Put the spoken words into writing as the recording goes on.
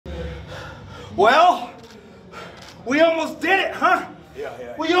Well, we almost did it, huh?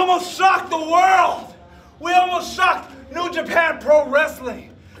 Yeah. We almost shocked the world. We almost shocked New Japan Pro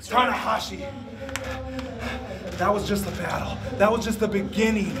Wrestling. Tanahashi. That was just a battle. That was just the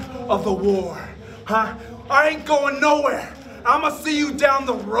beginning of the war, huh? I ain't going nowhere. I'ma see you down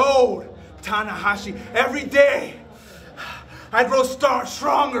the road, Tanahashi. Every day, I grow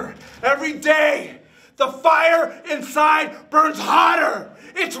stronger. Every day, the fire inside burns hotter.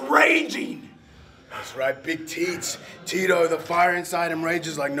 It's raging. That's right, Big Teats. Tito, the fire inside him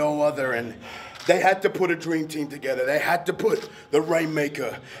rages like no other, and they had to put a dream team together. They had to put the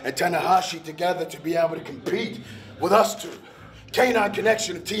Rainmaker and Tanahashi together to be able to compete with us two. K9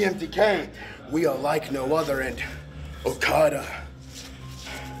 Connection of TMDK. We are like no other, and Okada,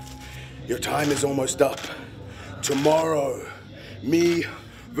 your time is almost up. Tomorrow, me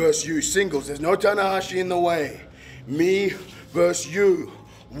versus you, singles. There's no Tanahashi in the way. Me versus you.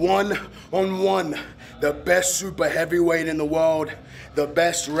 1-on-1, the best super heavyweight in the world, the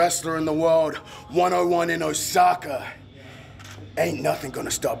best wrestler in the world, 101 in Osaka. Ain't nothing gonna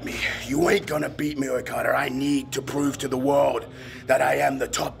stop me. You ain't gonna beat me, Okada. I need to prove to the world that I am the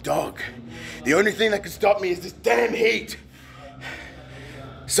top dog. The only thing that can stop me is this damn heat.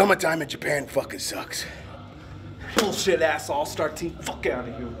 Summertime in Japan fucking sucks. Bullshit ass all-star team. Fuck out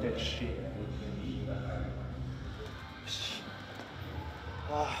of here with that shit.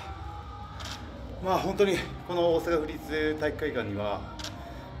 まあ本当にこの大阪府立体育会館には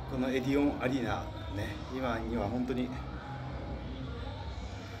このエディオンアリーナね、今には本当にい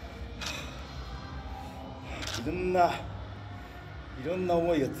ろんな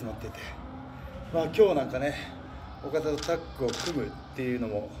思いが詰まってて、まあ今日なんかね、岡田とタッグを組むっていうの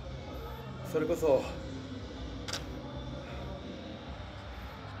もそれこそ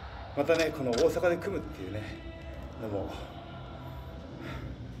またね、この大阪で組むっていうねのも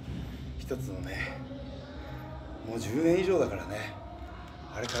一つのね、もう10年以上だからね、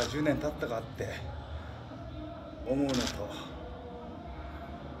あれから10年経ったかって思うのと、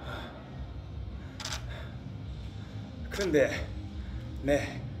組んで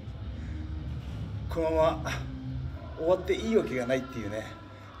ね、このまま終わっていいわけがないっていうね、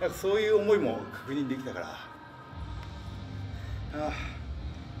なんかそういう思いも確認できたから、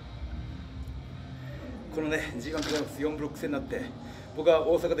このね G1 クライマックス4ブロック戦になって、僕は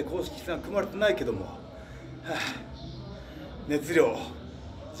大阪で公式戦は組まれてないけども、熱量、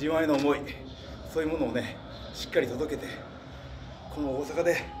G1 への思い、そういうものをねしっかり届けて、この大阪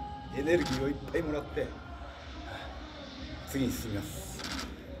でエネルギーをいっぱいもらって次に進みます。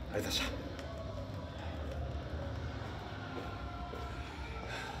ありがとうございまし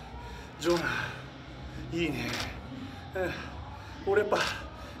た。ジョナ、いいね。俺やっぱ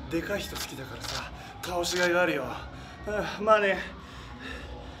でかい人好きだからさ、倒しがいがあるよ。まあね、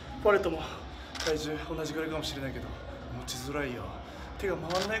パレットも体重同じぐらいかもしれないけど持ちづらいよ。手が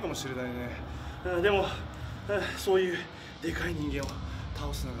回らないかもしれないね。でもそういうでかい人間を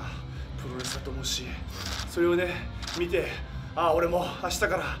倒すのがプロレスだと思うし、それをね見て、俺も明日か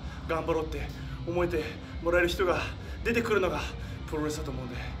ら頑張ろうって思えてもらえる人が出てくるのがプロレスだと思うん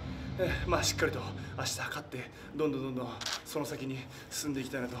で、まあしっかりと明日勝ってどんどんその先に進んでいき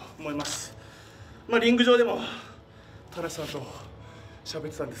たいなと思います。まあリング上でも田中さんと喋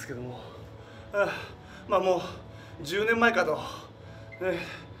ってたんですけども、まあもう10年前かと、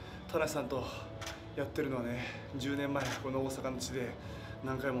田中さんとやってるのはね、10年前この大阪の地で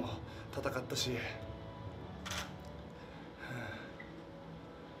何回も戦ったし、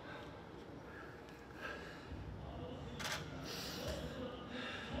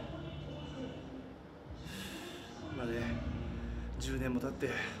まあね、10年も経って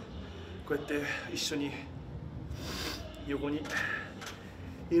こうやって一緒に横に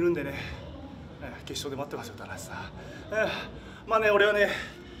いるんでね、決勝で待ってますよ、田中さん。まあね、俺はね、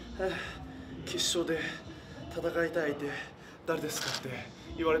決勝で戦いたい相手誰ですかって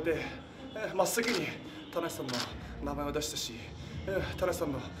言われて、真っ先に田中さんの名前を出したし、田中さ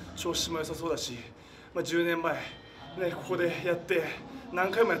んの調子も良さそうだし、10年前、ね、ここでやって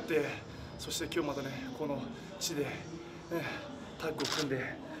何回もやって、そして今日またねこの地で、タッグを組ん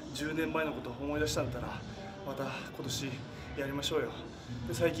で10年前のことを思い出したんだったら、また今年やりましょうよ。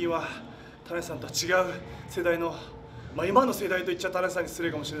で最近は田中さんとは違う世代の、今の世代と言っちゃ田中さんに失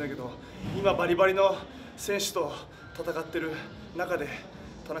礼かもしれないけど、今バリバリの選手と戦ってる中で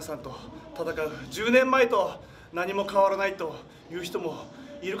田中さんと戦う、10年前と何も変わらないという人も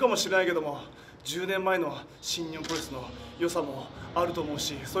いるかもしれないけども、10年前の新日本プロレスの良さもあると思う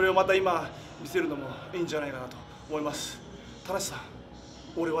し、それをまた今見せるのもいいんじゃないかなと思います。田中さん、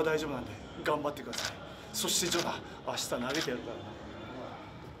俺は大丈夫なんで頑張ってください。そしてジョナ、明日投げてやるからな。